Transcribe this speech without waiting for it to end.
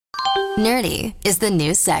Nerdy is the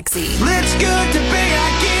new sexy. It's good to be a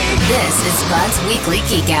geek. This is Bud's Weekly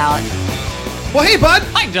Geek-out. Well, hey, Bud.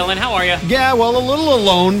 Hi, Dylan. How are you? Yeah, well, a little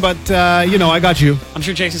alone, but, I got you. I'm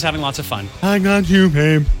sure Jason's having lots of fun. I got you,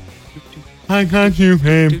 babe. I got you,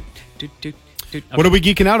 babe. Okay. What are we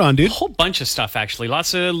geeking out on, dude? A whole bunch of stuff, actually.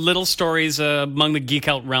 Lots of little stories among the geek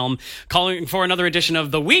out realm. Calling for another edition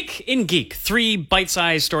of The Week in Geek. 3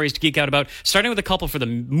 bite-sized stories to geek out about, starting with a couple for the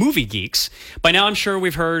movie geeks. By now, I'm sure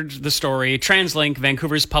we've heard the story. TransLink,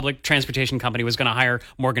 Vancouver's public transportation company, was going to hire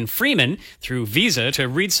Morgan Freeman through Visa to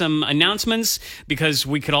read some announcements because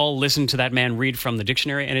we could all listen to that man read from the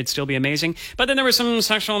dictionary and it'd still be amazing. But then there were some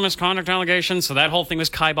sexual misconduct allegations, so that whole thing was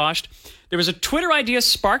kiboshed. There was a Twitter idea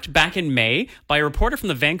sparked back in May by a reporter from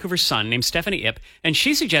the Vancouver Sun named Stephanie Ip, and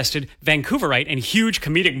she suggested Vancouverite and huge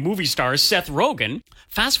comedic movie star Seth Rogen.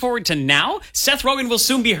 Fast forward to now, Seth Rogen will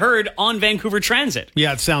soon be heard on Vancouver Transit.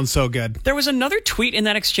 Yeah, it sounds so good. There was another tweet in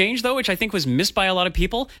that exchange, though, which I think was missed by a lot of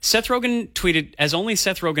people. Seth Rogen tweeted, as only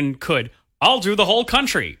Seth Rogen could, "I'll do the whole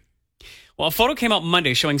country." Well, a photo came out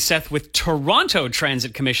Monday showing Seth with Toronto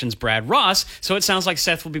Transit Commission's Brad Ross, so it sounds like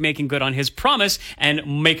Seth will be making good on his promise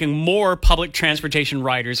and making more public transportation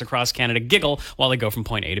riders across Canada giggle while they go from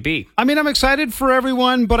point A to B. I mean, I'm excited for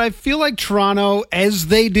everyone, but I feel like Toronto, as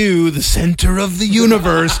they do, the center of the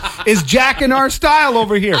universe, is jacking our style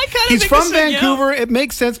over here. He's from Vancouver. Yeah. It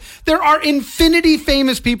makes sense. There are infinity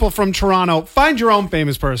famous people from Toronto. Find your own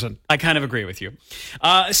famous person. I kind of agree with you.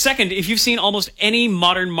 Second, if you've seen almost any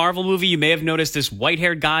modern Marvel movie, you may have noticed this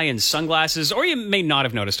white-haired guy in sunglasses, or you may not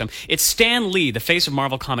have noticed him. It's Stan Lee, the face of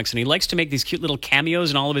Marvel Comics, and he likes to make these cute little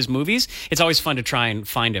cameos in all of his movies. It's always fun to try and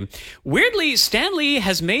find him. Weirdly, Stan Lee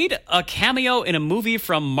has made a cameo in a movie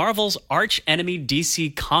from Marvel's arch enemy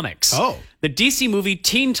DC Comics. Oh. The DC movie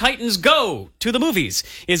Teen Titans Go! To the movies.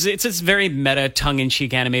 It's a very meta,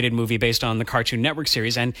 tongue-in-cheek animated movie based on the Cartoon Network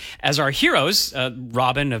series. And as our heroes,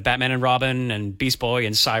 Robin of Batman and Robin and Beast Boy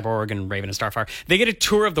and Cyborg and Raven and Starfire, they get a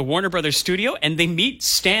tour of the Warner Brothers studio and they meet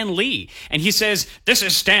Stan Lee. And he says, "This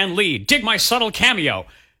is Stan Lee. Dig my subtle cameo.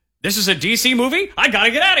 This is a DC movie? I gotta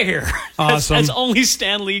get out of here." Awesome. As only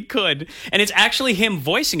Stan Lee could. And it's actually him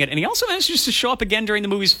voicing it. And he also manages to show up again during the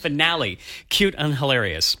movie's finale. Cute and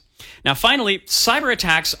hilarious. Now, finally, cyber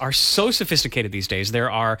attacks are so sophisticated these days.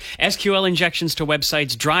 There are SQL injections to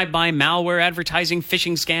websites, drive-by malware advertising,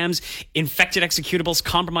 phishing scams, infected executables,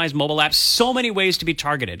 compromised mobile apps, so many ways to be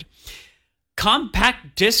targeted.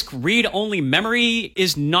 Compact disc read-only memory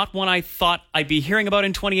is not one I thought I'd be hearing about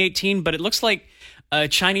in 2018, but it looks like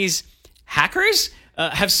Chinese hackers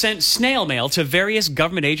have sent snail mail to various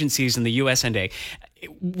government agencies in the US and A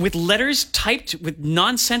with letters typed with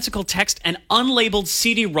nonsensical text and unlabeled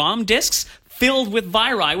CD-ROM discs filled with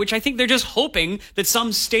viri, which I think they're just hoping that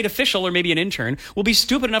some state official or maybe an intern will be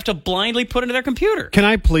stupid enough to blindly put into their computer. Can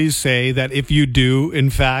I please say that if you do, in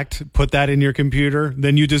fact, put that in your computer,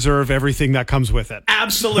 then you deserve everything that comes with it?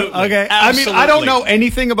 Absolutely. Okay. Absolutely. I mean, I don't know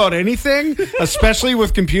anything about anything, especially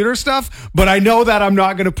with computer stuff, but I know that I'm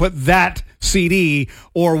not going to put that CD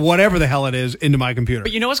or whatever the hell it is into my computer.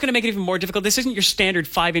 But you know what's going to make it even more difficult? This isn't your standard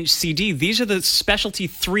 5-inch CD. These are the specialty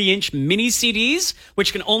 3-inch mini CDs,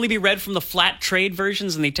 which can only be read from the flat trade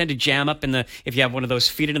versions, and they tend to jam up if you have one of those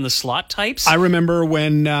feed it in the slot types. I remember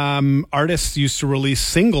when artists used to release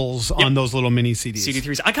singles on those little mini CDs.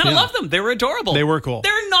 CD3s. I kind of love them. They were adorable. They were cool.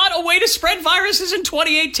 They're not a way to spread viruses in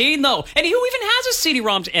 2018, though. And who even has a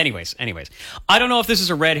CD-ROM? Anyways. I don't know if this is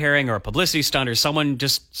a red herring or a publicity stunt or someone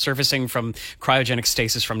just surfacing from cryogenic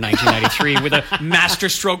stasis from 1993 with a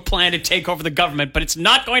masterstroke plan to take over the government, but it's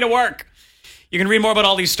not going to work. You can read more about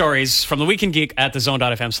all these stories from The Week in Geek at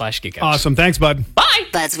thezone.fm/geekout. Awesome. Thanks, Bud. Bye!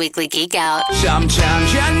 Bud's Weekly Geek-out.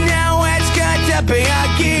 Sometimes you know it's good to be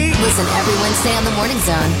a geek. Listen every Wednesday on The Morning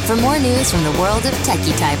Zone for more news from the world of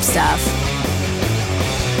techie type stuff.